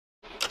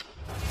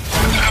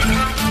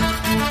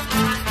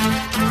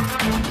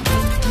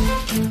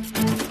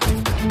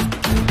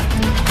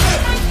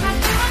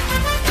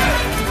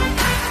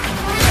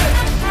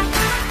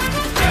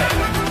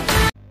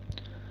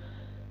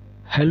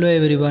Hello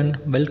everyone,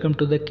 welcome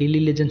to the Killy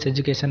Legends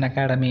Education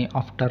Academy.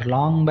 After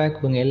long back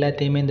உங்கள்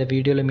எல்லாத்தையுமே இந்த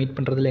வீடியோவில் மீட்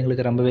பண்ணுறதுல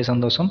எங்களுக்கு ரொம்பவே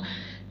சந்தோஷம்.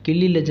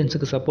 கில்லி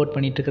லெஜெண்ட்ஸுக்கு சப்போர்ட்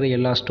பண்ணிட்டு இருக்கிற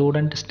எல்லா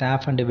ஸ்டூடெண்ட்,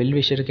 ஸ்டாஃப் அண்ட்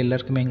வெல்விஷருக்கு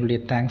எல்லாருக்குமே எங்களுடைய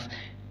thanks.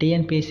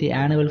 TNPSC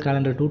annual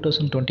calendar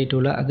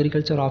 2022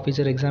 agriculture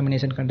officer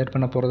examination conduct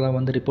பண்ண போகிறதா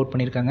ரிப்போர்ட்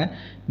பண்ணியிருக்காங்க.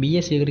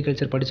 பிஎஸ்சி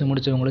அக்ரிகல்ச்சர் படித்து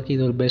முடித்தவங்களுக்கு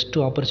இது ஒரு பெஸ்ட்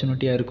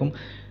ஆப்பர்ச்சுனிட்டியாக இருக்கும்.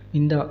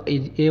 இந்த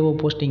AO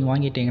போஸ்டிங்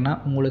வாங்கிட்டிங்கன்னா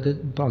உங்களுக்கு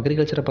இப்போ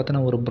அக்ரிகல்ச்சரை பற்றின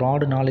ஒரு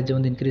ப்ராட் நாலேஜ்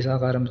இன்க்ரீஸ்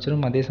ஆக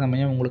ஆரம்பிச்சிடும். அதே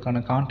சமயம்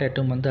உங்களுக்கான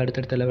கான்டாக்டும்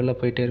அடுத்தடுத்த லெவலில்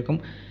போயிட்டே இருக்கும்.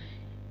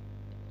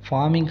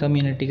 ஃபார்மிங்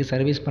கம்யூனிட்டிக்கு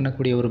சர்வீஸ்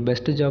பண்ணக்கூடிய ஒரு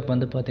பெஸ்ட் ஜாப்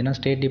பார்த்தீங்கன்னா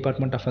ஸ்டேட்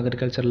டிபார்ட்மெண்ட் ஆஃப்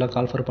அக்ரிகல்ச்சரில்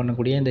கால்ஃபர்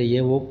பண்ணக்கூடிய இந்த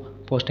AO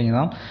போஸ்டிங்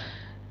தான்.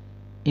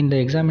 இந்த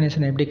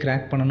எக்ஸாமினேஷன் எப்படி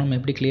கிராக் பண்ணணும்,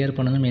 எப்படி கிளியர்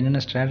பண்ணணும்,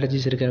 என்னென்ன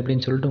ஸ்ட்ராட்டஜிஸ் இருக்குது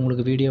அப்படின்னு சொல்லிட்டு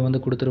உங்களுக்கு வீடியோ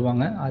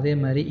கொடுத்துருவாங்க. அதே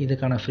மாதிரி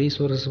இதுக்கான ஃப்ரீ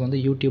சோர்ஸஸ்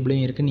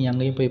யூடியூப்லேயும் இருக்குது. நீங்கள்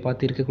அங்கேயும் போய்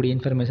பார்த்து இருக்கக்கூடிய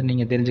இன்ஃபர்மேஷன்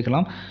நீங்கள்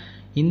தெரிஞ்சுக்கலாம்.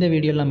 இந்த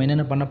வீடியோவில் நம்ம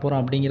என்னென்ன பண்ண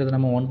போகிறோம் அப்படிங்கிறத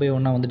நம்ம ஒன் பை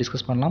ஒன்னாக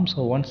டிஸ்கஸ் பண்ணலாம்.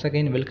 So once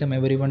again welcome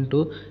everyone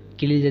to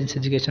Ghilli legends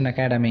education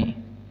academy.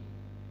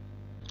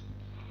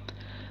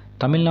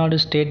 Tamil Nadu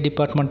state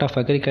department of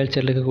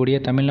அக்ரிகல்ச்சரில் இருக்கக்கூடிய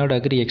தமிழ்நாடு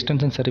அக்ரி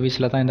எக்ஸ்டென்ஷன்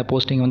சர்வீஸில் தான் இந்த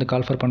போஸ்டிங்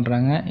கால்ஃபர்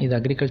பண்ணுறாங்க. இது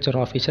அக்ரிகல்ச்சர்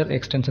ஆஃபீஸர்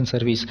எக்ஸ்டென்ஷன்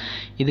சர்வீஸ்.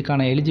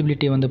 இதுக்கான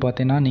எலிஜிபிலிட்டி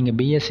பார்த்தீங்கன்னா நீங்கள்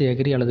பிஎஸ்சி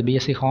அக்ரி அல்லது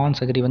பிஎஸ்சி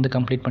ஹார்ன்ஸ் அக்ரி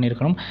கம்ப்ளீட்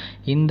பண்ணியிருக்கணும்.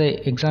 இந்த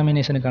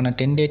எக்ஸாமினேஷனுக்கான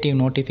டென்டேட்டிவ்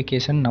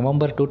நோட்டிஃபிகேஷன்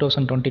நவம்பர்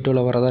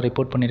 2022 வரதா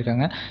ரிப்போர்ட்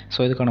பண்ணியிருக்காங்க. ஸோ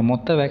இதுக்கான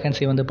மொத்த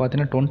வேகன்சி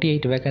பார்த்தீங்கன்னா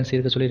 28 வேகன்சி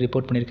இருக்க சொல்லி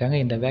ரிப்போர்ட் பண்ணியிருக்காங்க.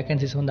 இந்த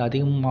வேகன்சிஸ்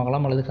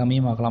அதிகமாகலாம் அல்லது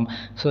கம்மியுமாகலாம்.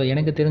 ஸோ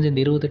எனக்கு தெரிஞ்ச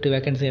இந்த 28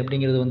 வேகன்சி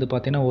அப்படிங்கிறது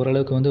பார்த்தீங்கன்னா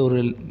ஓரளவுக்கு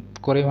ஒரு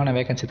குறைவான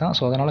வேகன்சி தான்.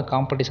 ஸோ அதனால்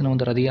காம்படிஷன்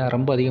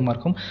ரொம்ப அதிகமாக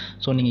இருக்கும்.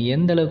 ஸோ நீங்கள்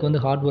எந்த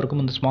அளவுக்கு ஹார்ட்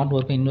ஒர்க்கும் ஸ்மார்ட்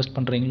ஒர்க்கும் இன்வெஸ்ட்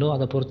பண்ணுறீங்களோ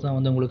அதை பொறுத்து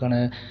தான் உங்களுக்கான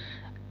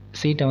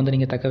சீட்டை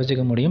நீங்கள் தக்க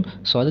வச்சுக்க முடியும்.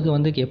 ஸோ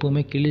அதுக்கு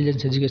எப்போவுமே கில்லி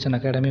லெஜெண்ட்ஸ் எஜுகேஷன்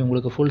அகாடமி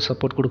உங்களுக்கு ஃபுல்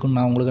சப்போர்ட் கொடுக்குன்னு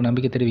நான் உங்களுக்கு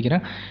நம்பிக்கை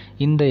தெரிவிக்கிறேன்.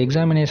 இந்த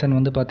எக்ஸாமினேஷன்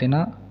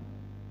பார்த்தீங்கன்னா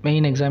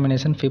மெயின்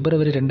எக்ஸாமினேஷன்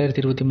February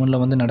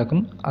 2023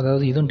 நடக்கும்.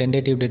 அதாவது இதுவும்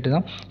டென்டேட்டிவ் டேட்டு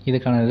தான்.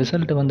 இதுக்கான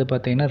ரிசல்ட்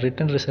பார்த்தீங்கன்னா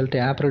ரிட்டன் ரிசல்ட்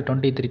April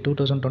 23,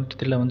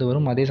 2023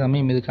 வரும். அதே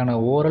சமயம் இதுக்கான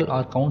ஓரல்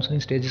ஆர்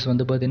கவுன்சிலிங் ஸ்டேஜஸ்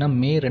பார்த்தீங்கன்னா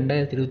May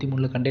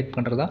 2023 கண்டக்ட்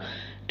பண்ணுறதா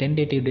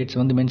டென்டேட்டிவ்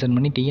டேட்ஸ் மென்ஷன்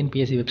பண்ணி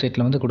TNPSC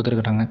வெப்சைட்டில்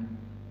கொடுத்துருக்குறாங்க.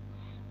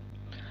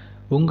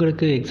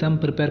 உங்களுக்கு எக்ஸாம்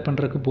ப்ரிப்பேர்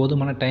பண்ணுறதுக்கு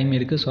போதுமான டைம்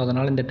இருக்குது. ஸோ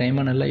அதனால் இந்த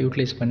டைமை நல்லா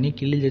யூட்டிலைஸ் பண்ணி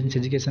கில்லி லெஜெண்ட்ஸ்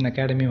எஜுகேஷன்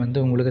அகாடமி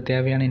உங்களுக்கு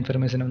தேவையான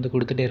இன்ஃபர்மேஷன்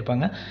கொடுத்துட்டே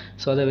இருப்பாங்க.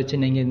 ஸோ அதை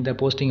வச்சு நீங்கள் இந்த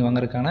போஸ்டிங்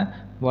வாங்குறதுக்கான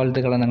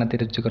வாழ்த்துக்களை நாங்கள்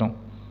தெரிவிச்சுக்கிறோம்.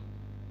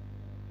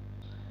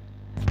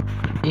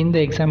 இந்த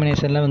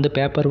எக்ஸாமினேஷனில்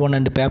பேப்பர் 1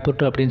 அண்ட் பேப்பர்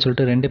 2 அப்படின்னு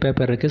சொல்லிட்டு 2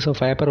 பேப்பர் இருக்குது. ஸோ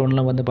பேப்பர்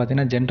 1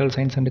 பார்த்தீங்கன்னா general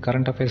science and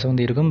current affairs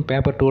இருக்கும்.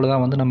 பேப்பர் 2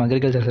 தான் நம்ம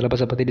அக்ரிகல்ச்சர்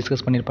சிலபஸை பற்றி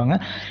டிஸ்கஸ் பண்ணியிருப்பாங்க.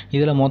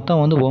 இதில் மொத்தம்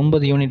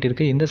 9 யூனிட்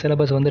இருக்குது. இந்த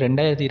சிலபஸ்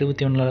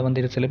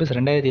 2021 சிலபஸ்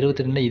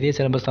 2022 இதே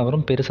சிலபஸ் தான்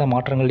வரும். பெருசாக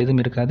மாற்றங்கள்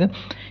எதுவும் இருக்காது.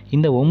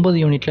 இந்த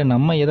 9 யூனிட்டில்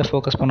நம்ம எதை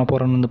ஃபோக்கஸ் பண்ண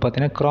போகிறோம்னு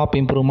பார்த்தீங்கன்னா கிராப்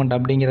இம்ப்ரூவ்மெண்ட்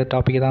அப்படிங்கிற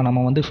டாப்பிக் தான்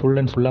நம்ம ஃபுல்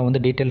அண்ட்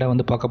ஃபுல்லாக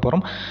டீட்டெயிலாக பார்க்க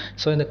போகிறோம்.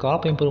 ஸோ இந்த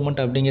கிராப்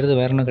இம்ப்ரூவ்மெண்ட் அப்படிங்கிறது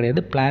வேறு ஒன்றும்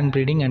கிடையாது, plan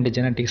breeding and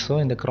genetics. So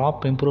இந்த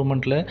கிராப்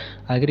இம்ப்ரூவ்மெண்ட்டில்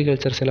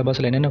அக்ரிகல்ச்சர்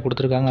சிலபஸில் என்னென்ன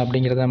கொடுத்துருக்காங்க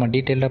அப்படிங்கிறத நம்ம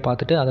டீட்டெயிலாக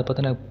பார்த்துட்டு அதை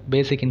பற்றின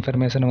பேசிக்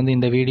இன்ஃபர்மேஷன்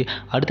இந்த வீடியோ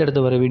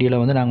அடுத்தடுத்து வர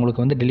வீடியோவில் நான்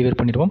உங்களுக்கு டெலிவர்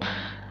பண்ணிடுவோம்.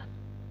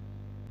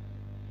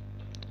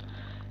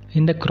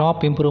 இந்த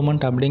கிராப்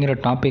இம்ப்ரூவ்மெண்ட் அப்படிங்கிற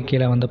டாபிக்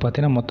கீழே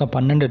பார்த்தீங்கன்னா மொத்தம்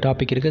 12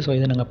 டாபிக் இருக்குது. ஸோ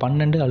இதை நாங்கள்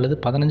 12 அல்லது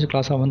 15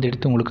 கிளாஸாக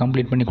எடுத்து உங்களுக்கு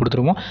கம்ப்ளீட் பண்ணி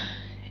கொடுத்துருவோம்.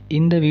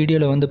 இந்த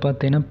வீடியோவில்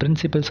பார்த்தீங்கன்னா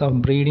principles of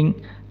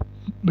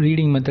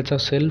breeding methods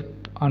of self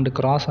and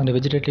cross and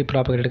vegetative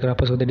propagate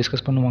scrapers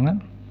discuss பண்ணுவாங்க.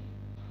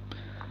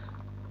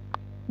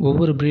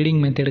 ஒவ்வொரு ப்ரீடிங்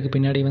மெத்தடுக்கு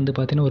பின்னாடி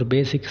பார்த்தீங்கன்னா ஒரு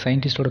பேசிக்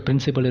சயின்டிஸ்டோட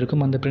பிரின்சிபல்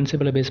இருக்கும். அந்த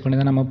பிரின்சிபலை பேஸ் பண்ணி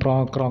தான் நம்ம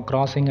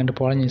crossing and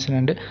pollination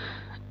and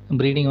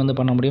breeding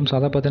பண்ண முடியும். ஸோ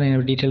அதை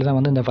பற்றின டீட்டெயில்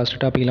தான் இந்த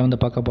ஃபஸ்ட்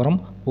டாப்பிக்கில் பார்க்க போகிறோம்.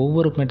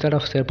 ஒவ்வொரு மெத்தட்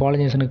ஆஃப்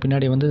பாலினேஷனுக்கு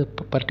பின்னாடி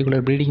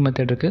பர்டிகுலர் ப்ரீடிங்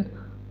மெத்தட்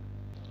இருக்குது.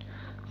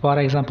 ஃபார்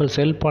எக்ஸாம்பிள்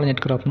செல்ஃப் பாலினேட்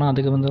கிராப்னா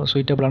அதுக்கு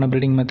சூட்டபிளான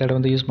ப்ரீடிங்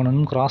மெத்தடை யூஸ்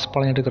பண்ணணும். கிராஸ்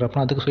பாலினேட்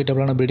கிராப்னா அதுக்கு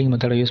சூட்டபிளான ப்ரீடிங்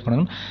மெத்தடை யூஸ்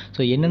பண்ணணும்.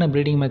 ஸோ என்னென்ன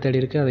ப்ரீடிங் மெத்தட்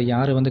இருக்குது, அதை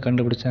யார்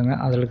கண்டுபிடிச்சாங்க,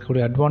 அதில்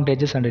இருக்கக்கூடிய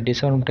அட்வான்டேஜஸ் அண்ட்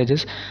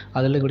டிஸ்அட்வான்டேஜஸ்,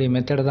 அதில் இருக்கக்கூடிய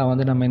மெத்தடை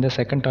தான் நம்ம இந்த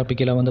செகண்ட்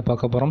டாப்பிக்கில்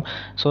பார்க்க போகிறோம்.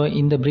 ஸோ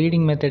இந்த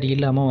ப்ரீடிங் மெத்தட்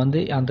இல்லாமல்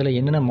அதில்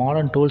என்னென்ன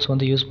மாடர்ன் டூல்ஸ்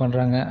யூஸ்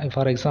பண்ணுறாங்க,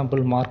 for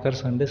example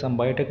markers and some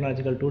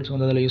biotechnological tools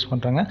அதில் யூஸ்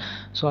பண்ணுறாங்க.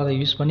 ஸோ அதை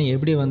யூஸ் பண்ணி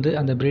எப்படி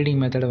அந்த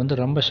ப்ரீடிங்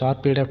மெத்தடை ரொம்ப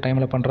ஷார்ட் பீரியட் ஆஃப்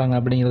டைமில் பண்ணுறாங்க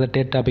அப்படிங்கிறத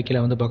தேர்ட்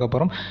டாப்பிக்கில் பார்க்க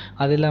போகிறோம்.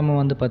 அது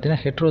இல்லாமல்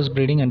பார்த்தீங்கன்னா ஹெட்ரோஸ்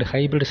breeding and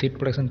hybrid seat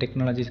production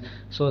technologies.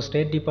 So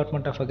state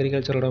department of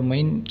அக்ரிகல்ச்சரோட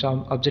main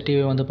objective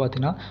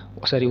பார்த்தீங்கன்னா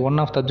ஒன்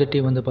ஆஃப் த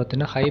அப்ஜெக்டிவ்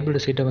பார்த்தீங்கன்னா ஹைபிரிட்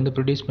சீட்டை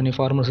ப்ரொடியூஸ் பண்ணி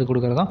ஃபார்மர்ஸுக்கு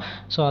கொடுக்குறதா.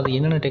 ஸோ அது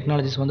என்னென்ன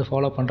டெக்னாலஜிஸ்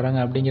ஃபாலோ பண்ணுறாங்க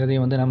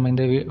அப்படிங்கிறதையும் நம்ம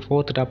இந்த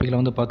ஃபோர்த்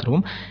டாப்பிக்கில்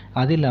பார்த்துருவோம்.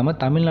 அது இல்லாமல்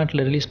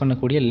தமிழ்நாட்டில் ரிலீஸ்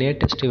பண்ணக்கூடிய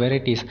latest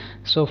varieties.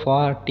 So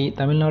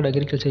Tamil Nadu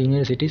agriculture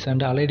universities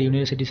and allied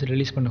universities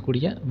release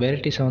பண்ணக்கூடிய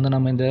வெரைட்டிஸை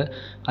நம்ம இந்த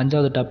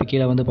 5வது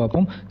டாப்பிக்கில்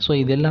பார்ப்போம். ஸோ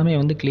இது எல்லாமே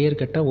கிளியர்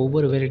கட்டாக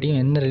ஒவ்வொரு வெரைட்டியும்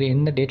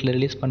எந்த டேட்டில்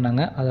ரிலீஸ்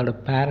பண்ணாங்க, அதோட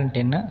பேரண்ட்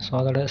என்ன, ஸோ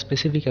அதோட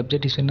ஸ்பெசிஃபிக்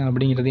அப்ஜெக்டிவ்ஸ் என்ன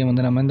அப்படிங்கிறதையும்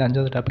நம்ம இந்த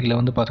 5வது டாப்பிக்கில்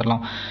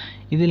பார்த்துடலாம்.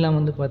 இது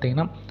இல்லாமல்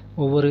பார்த்தீங்கன்னா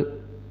ஒவ்வொரு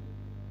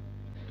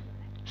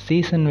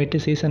சீசன் விட்டு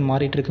சீசன்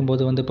மாறிட்டு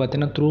இருக்கும்போது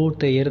பார்த்தீங்கன்னா த்ரூ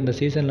த இயர் இந்த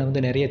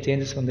சீசனில் நிறைய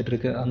சேஞ்சஸ்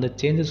இருக்குது. அந்த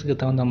சேஞ்சஸ்க்கு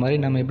தகுந்த மாதிரி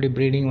நம்ம எப்படி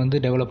ப்ரீடிங்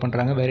டெவலப்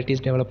பண்ணுறாங்க,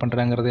 வெரைட்டிஸ் டெவலப்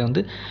பண்ணுறாங்கிறதே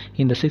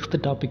இந்த 6th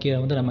டாப்பிக்கை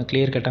நம்ம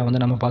கிளியர்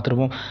கட்டாக நம்ம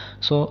பார்த்துருவோம்.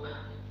 ஸோ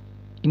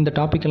இந்த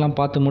டாப்பிக்கெல்லாம்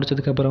பார்த்து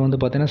முடிச்சதுக்கப்புறம்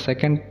பார்த்தீங்கன்னா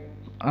செகண்ட்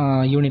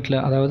யூனிட்டில்,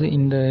 அதாவது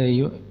இந்த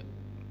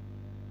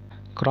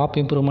கிராப்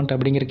இம்ப்ரூவ்மெண்ட்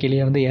அப்படிங்கிற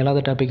கீழே வந்து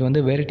 7வது டாபிக் வந்து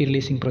வெரைட்டி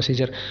ரிலீசிங்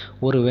ப்ரொசீஜர்.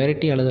 ஒரு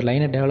வெரைட்டி அல்லது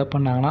லைனை டெவலப்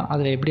பண்ணாங்கன்னா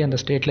அதில் எப்படி அந்த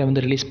ஸ்டேட்டில்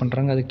வந்து ரிலீஸ்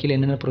பண்ணுறாங்க, அது கீழே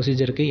என்னென்ன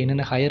ப்ரொசீஜர் இருக்குது,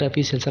 என்னென்ன ஹையர்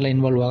அஃபீஷியல்ஸ் எல்லாம்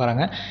இன்வால்வ்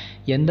ஆகிறாங்க,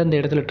 எந்தெந்த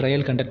இடத்துல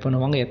ட்ரையல் கண்டக்ட்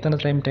பண்ணுவாங்க, எத்தனை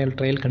டைம்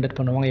ட்ரையல் கண்டக்ட்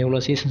பண்ணுவாங்க,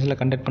 எவ்வளோ சீசன்ஸில்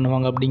கண்டக்ட்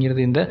பண்ணுவாங்க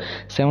அப்படிங்கிறது இந்த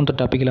 7th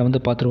டாப்பிக்கில்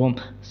வந்து பார்த்துருவோம்.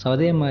 ஸோ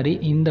அதே மாதிரி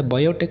இந்த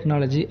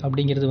பயோடெக்னாலஜி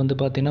அப்படிங்கிறது வந்து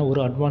பார்த்திங்கன்னா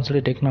ஒரு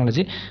அட்வான்ஸ்டு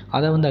டெக்னாலஜி.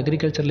 அதை வந்து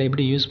அக்ரிகல்ச்சரில்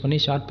எப்படி யூஸ் பண்ணி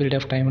ஷார்ட் பீரியட்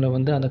ஆஃப் டைமில்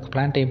வந்து அந்த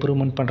பிளான்ட்டை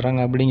இம்ப்ரூவ்மெண்ட்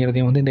பண்ணுறாங்க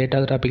அப்படிங்கிறதையும் வந்து இந்த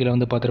 8வது டாப்பிக்கில்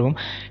வந்து பார்த்துருவோம்.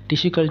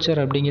 டிஷ்யூ கல்ச்சர்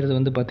அப்படிங்கிறது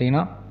வந்து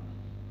பார்த்திங்கன்னா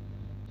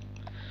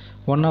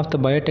one of the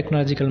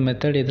biotechnological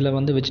method. இதில்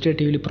வந்து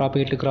வெஜிடேட்டிவ்லி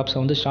ப்ராபகேட்டட் கிராப்ஸை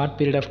வந்து ஷார்ட்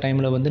பீரியட் ஆஃப்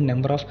டைமில் வந்து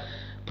நம்பர் ஆஃப்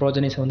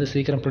ப்ரோஜனிஸை வந்து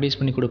சீக்கிரம் ப்ரொடியூஸ்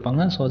பண்ணி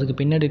கொடுப்பாங்க. ஸோ அதுக்கு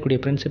பின்னாடி இருக்கக்கூடிய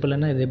பிரின்சிபல்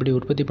என்ன, இதை எப்படி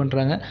உற்பத்தி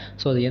பண்ணுறாங்க,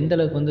 ஸோ அது எந்த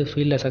அளவுக்கு வந்து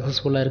ஃபீல்டில்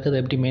சக்ஸஸ்ஃபுல்லாக இருக்குது,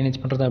 அதை எப்படி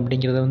மேனேஜ் பண்ணுறது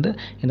அப்படிங்கிறத வந்து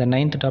இந்த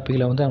 9th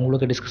டாப்பிக்கில் வந்து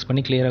அவங்களுக்கு டிஸ்கஸ்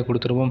பண்ணி கிளியராக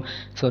கொடுத்துருவோம்.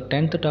 ஸோ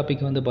 10th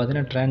டாபிக் வந்து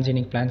பார்த்திங்கன்னா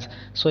டிரான்ஜெனிக் பிளான்ஸ்.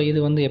 ஸோ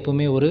இது வந்து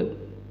எப்போவுமே ஒரு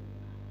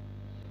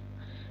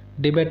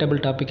டிபேட்டபிள்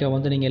டாப்பிக்காக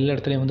வந்து நீங்கள் எல்லா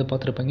இடத்துலையும் வந்து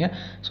பார்த்துருப்பீங்க.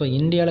 ஸோ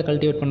இந்தியாவில்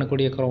கல்டிவேட்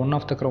பண்ணக்கூடிய one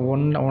of the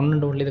one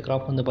and only the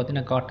graph வந்து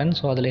பார்த்திங்கன்னா காட்டன்.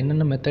 ஸோ அதில்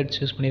என்னென்ன மெத்தட்ஸ்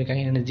யூஸ்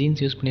பண்ணியிருக்காங்க, என்னென்ன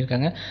ஜீன்ஸ் யூஸ்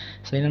பண்ணியிருக்காங்க,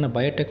 ஸோ என்னென்ன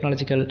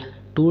பயோடெக்னாலஜிக்கல்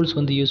டூல்ஸ்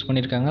வந்து யூஸ்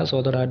பண்ணியிருக்காங்க, ஸோ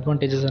அதோட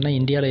அட்வான்டேஜஸ் என்ன,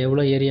 இந்தியாவில்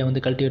எவ்வளோ ஏரியா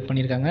வந்து கல்டிவேட்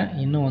பண்ணியிருக்காங்க,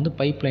 இன்னும் வந்து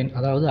பைப்லைன்,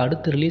 அதாவது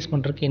அடுத்து ரிலீஸ்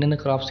பண்ணுறதுக்கு என்னென்ன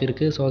கிராப்ஸ்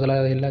இருக்குது, ஸோ அதில்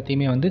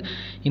எல்லாத்தையுமே வந்து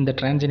இந்த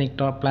டிரான்ஜெனிக்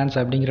பிளான்ஸ்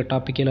அப்படிங்கிற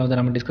டாப்பிக்கில் வந்து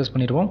நம்ம டிஸ்கஸ்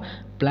பண்ணிடுவோம்.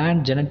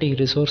 பிளான்ட் ஜெனட்டிக்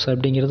ரிசோர்ஸ்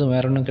அப்படிங்கிறதும்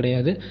வேறு ஒன்றும்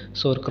கிடையாது.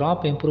 ஸோ ஒரு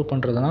கிராப் இம்ப்ரூவ்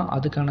பண்ணுறதுனா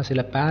அதுக்கான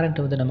சில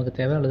பேரண்ட் வந்து நமக்கு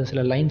தேவை, அல்லது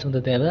சில லைன்ஸ்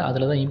வந்து தேவை.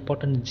 அதில் தான்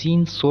இம்பார்ட்டன்ட்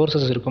ஜீன்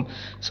சோர்சஸ் இருக்கும்.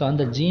 ஸோ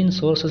அந்த ஜீன்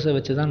சோர்சஸை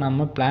வச்சு தான்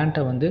நம்ம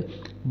பிளான்ட்டை வந்து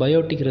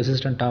பயோட்டிக்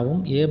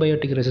ரெசிஸ்டண்ட்டாகவும்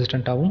ஏபயோட்டிக்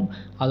ரெசிஸ்டண்ட்டாகவும்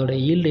அதோட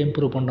ஈல்டு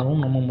இம்ப்ரூவ்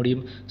பண்ணவும் நம்ம முடியும்.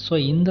 ஸோ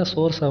இந்த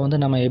சோர்ஸை வந்து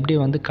நம்ம எப்படி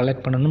வந்து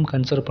கலெக்ட் பண்ணணும்,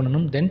 கன்சர்வ்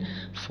பண்ணணும், தென்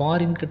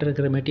ஃபாரின் கிட்ட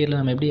இருக்கிற மெட்டீரியலை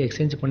நம்ம எப்படி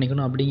எக்ஸ்சேஞ்ச்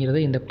பண்ணிக்கணும்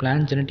அப்படிங்கிறத இந்த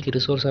பிளான்ட் ஜெனட்டிக்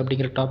ரிசோர்ஸ்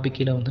அப்படிங்கிற டாபிக்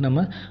கீழே வந்து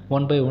நம்ம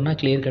ஒன் பை ஒன்னாக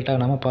கிளியர்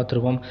கட்டாக நம்ம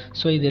பார்த்துருவோம்.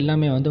 ஸோ இது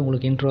எல்லாமே வந்து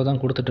உங்களுக்கு இன்ட்ரோ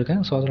தான்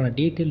கொடுத்துட்ருக்கேன். ஸோ அதோட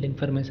டீட்டெயில்டு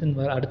இன்ஃபர்மேஷன்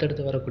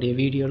அடுத்தடுத்து வரக்கூடிய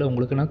வீடியோவில்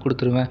உங்களுக்கு நான்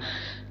கொடுத்துருவேன்.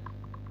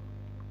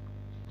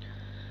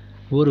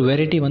 ஒரு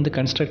வெரைட்டி வந்து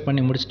கன்ஸ்ட்ரக்ட்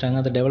பண்ணி முடிச்சிட்டாங்க,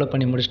 அதை டெவலப்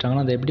பண்ணி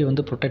முடிச்சிட்டாங்கன்னா அதை எப்படி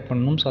வந்து ப்ரொடெக்ட்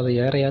பண்ணணும், ஸோ அதை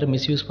யாரும்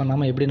மிஸ்யூஸ்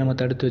பண்ணாமல் எப்படி நம்ம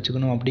தடுத்து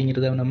வச்சுக்கணும்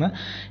அப்படிங்கிறத நம்ம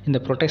இந்த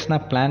protection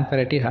of plant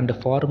variety and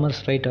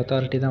farmers right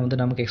authority தான் வந்து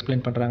நமக்கு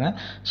எக்ஸ்பிளைன் பண்ணுறாங்க.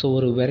 ஸோ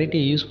ஒரு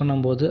வெரைட்டியை யூஸ்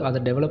பண்ணும்போது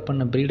அதை டெவலப்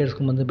பண்ண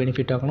ப்ரீடர்ஸ்க்கும் வந்து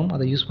பெனிஃபிட் ஆகணும்,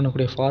 அதை யூஸ்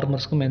பண்ணக்கூடிய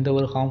ஃபார்மர்ஸ்க்கும் எந்த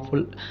ஒரு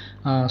ஹார்ம்ஃபுல்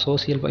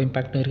சோசியல்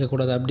இம்பாக்டும்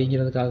இருக்கக்கூடாது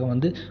அப்படிங்கிறதுக்காக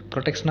வந்து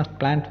protection of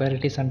plant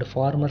varieties and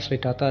farmers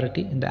right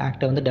authority இந்த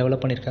ஆக்டை வந்து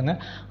டெவலப் பண்ணியிருக்காங்க.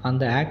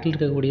 அந்த ஆக்டில்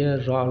இருக்கக்கூடிய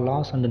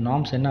லாஸ் அண்ட்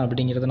நார்ம்ஸ் என்ன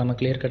அப்படிங்கிறத நம்ம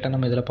கிளியர் கட்டாக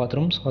நம்ம இதில் பார்த்துருவோம்.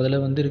 ஸோ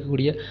அதில் வந்து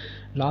இருக்கக்கூடிய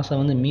லாஸை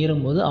வந்து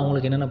மீறும் போது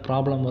அவங்களுக்கு என்னென்ன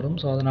ப்ராப்ளம் வரும்,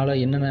 ஸோ அதனால்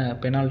என்னென்ன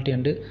பெனால்ட்டி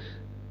அண்டு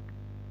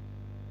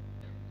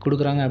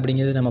கொடுக்குறாங்க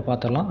அப்படிங்கிறது நம்ம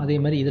பார்த்துடலாம். அதே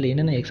மாதிரி இதில்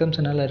என்னென்ன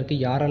எக்ஸம்ஷனெல்லாம் இருக்குது,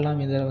 யாரெல்லாம்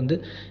இதை வந்து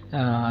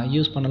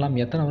யூஸ் பண்ணலாம்,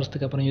 எத்தனை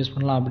வருஷத்துக்கு அப்புறம் யூஸ்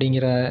பண்ணலாம்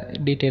அப்படிங்கிற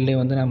டீட்டெயிலே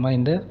வந்து நம்ம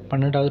இந்த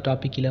 12வது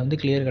டாப்பிக்கில் வந்து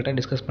கிளியர் கட்டாக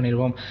டிஸ்கஸ்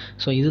பண்ணிடுவோம்.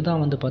 ஸோ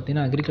இதுதான் வந்து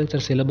பார்த்திங்கன்னா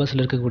அக்ரிகல்ச்சர்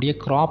சிலபஸில் இருக்கக்கூடிய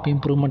கிராப்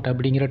இம்ப்ரூவ்மெண்ட்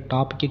அப்படிங்கிற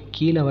டாப்பிக்கு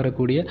கீழே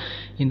வரக்கூடிய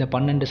இந்த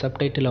 12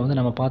 சப்டைட்டில் வந்து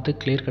நம்ம பார்த்து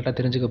கிளியர் கட்டாக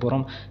தெரிஞ்சுக்க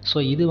போகிறோம். ஸோ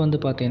இது வந்து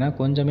பார்த்திங்கன்னா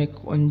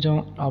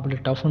கொஞ்சம்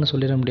அப்படி டஃப்னு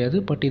சொல்லிட முடியாது,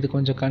 பட் இது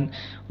கொஞ்சம்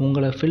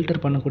உங்களை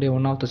ஃபில்டர் பண்ணக்கூடிய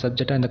ஒன் ஆஃப் த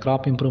சப்ஜெக்டாக இந்த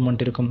கிராப்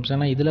இம்ப்ரூவ்மெண்ட் இருக்கும். ஸோ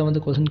ஆனால் இதில்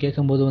வந்து கொஸ்டின்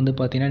கேட்கும்போது வந்து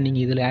பார்த்தீங்கன்னா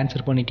நீங்கள் இதில்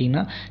ஆன்சர்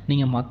பண்ணிட்டீங்கன்னா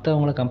நீங்கள்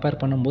மற்றவங்களை கம்பேர்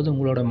பண்ணும்போது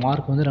உங்களோட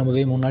மார்க் வந்து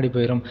ரொம்பவே முன்னாடி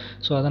போயிடும்.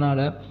 ஸோ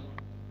அதனால்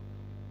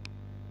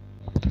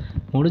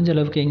முடிஞ்ச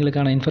அளவுக்கு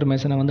எங்களுக்கான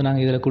இன்ஃபர்மேஷனை வந்து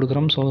நாங்கள் இதில்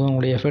கொடுக்குறோம். ஸோ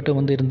உங்களுடைய எஃபர்ட்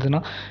வந்து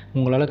இருந்ததுன்னா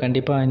உங்களால்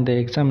கண்டிப்பாக இந்த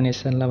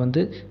எக்ஸாமினேஷனில்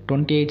வந்து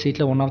 28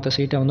 சீட்டில் ஒன் ஆஃப் த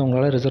சீட்டை வந்து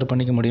உங்களால் ரிசர்வ்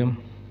பண்ணிக்க முடியும்.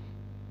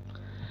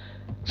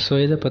 ஸோ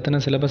இதை பற்றின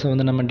சிலபஸை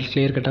வந்து நம்ம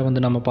கிளியர் கட்டாக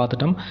வந்து நம்ம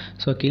பார்த்துட்டோம்.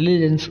 ஸோ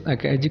கில்லிஜென்ஸ்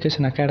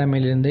எஜுகேஷன்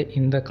அகாடமிலேருந்து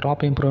இந்த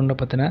கிராப் இம்ப்ரூவ்மெண்ட்டை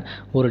பற்றின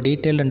ஒரு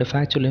டீட்டெயில் அண்ட்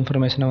ஃபேக்சுவல்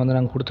இன்ஃபர்மேஷனை வந்து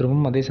நாங்கள்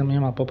கொடுத்துருவோம். அதே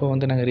சமயம் அப்பப்போ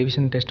வந்து நாங்கள்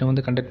ரிவிஷன் டெஸ்ட்டை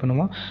வந்து கண்டக்ட்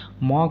பண்ணுவோம்.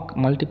 மார்க்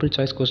மல்டிபிள்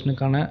சாய்ஸ்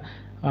கொஸ்டினுக்கான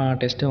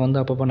டெஸ்ட்டு வந்து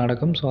அப்பப்போ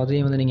நடக்கும். ஸோ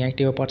அதையும் வந்து நீங்கள்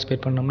ஆக்டிவாக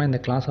பார்ட்டிசிபேட் பண்ணோம்னா இந்த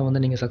கிளாஸை வந்து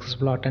நீங்கள்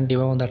சக்ஸஸ்ஃபுல்லாக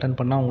அட்டென்டிவாக வந்து அட்டன்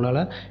பண்ணால் உங்களால்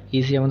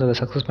ஈஸியாக வந்து அதை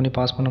சக்ஸஸ் பண்ணி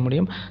பாஸ் பண்ண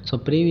முடியும். So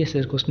previous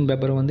year question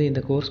paper வந்து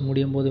இந்த கோர்ஸ்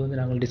முடியும் போது வந்து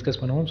நாங்கள் டிஸ்கஸ்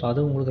பண்ணுவோம். ஸோ அது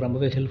உங்களுக்கு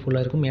ரொம்பவே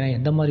ஹெல்ப்ஃபுல்லாக இருக்கும். ஏன்னா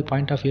எந்த மாதிரி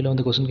பாயிண்ட் ஆஃப் வியூவில்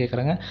வந்து கொஸ்டின்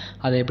கேட்குறாங்க,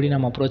 அதை எப்படி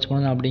நம்ம அப்ரோச்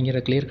பண்ணணும்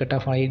அப்படிங்கிற கிளியர் கட்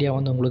ஆஃப் ஐடியா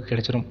வந்து உங்களுக்கு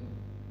கிடைச்சிரும்.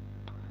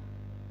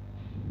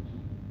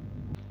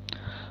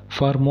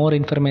 For more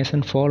information,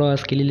 follow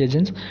us Killy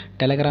Legends,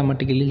 Telegram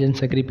at Killy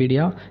Legends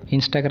Agripedia,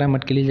 Instagram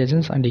at Killy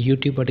Legends and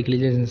YouTube at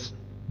Killy Legends.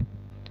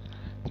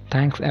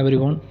 Thanks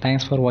everyone.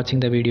 Thanks for watching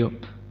the video.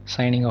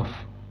 Signing off.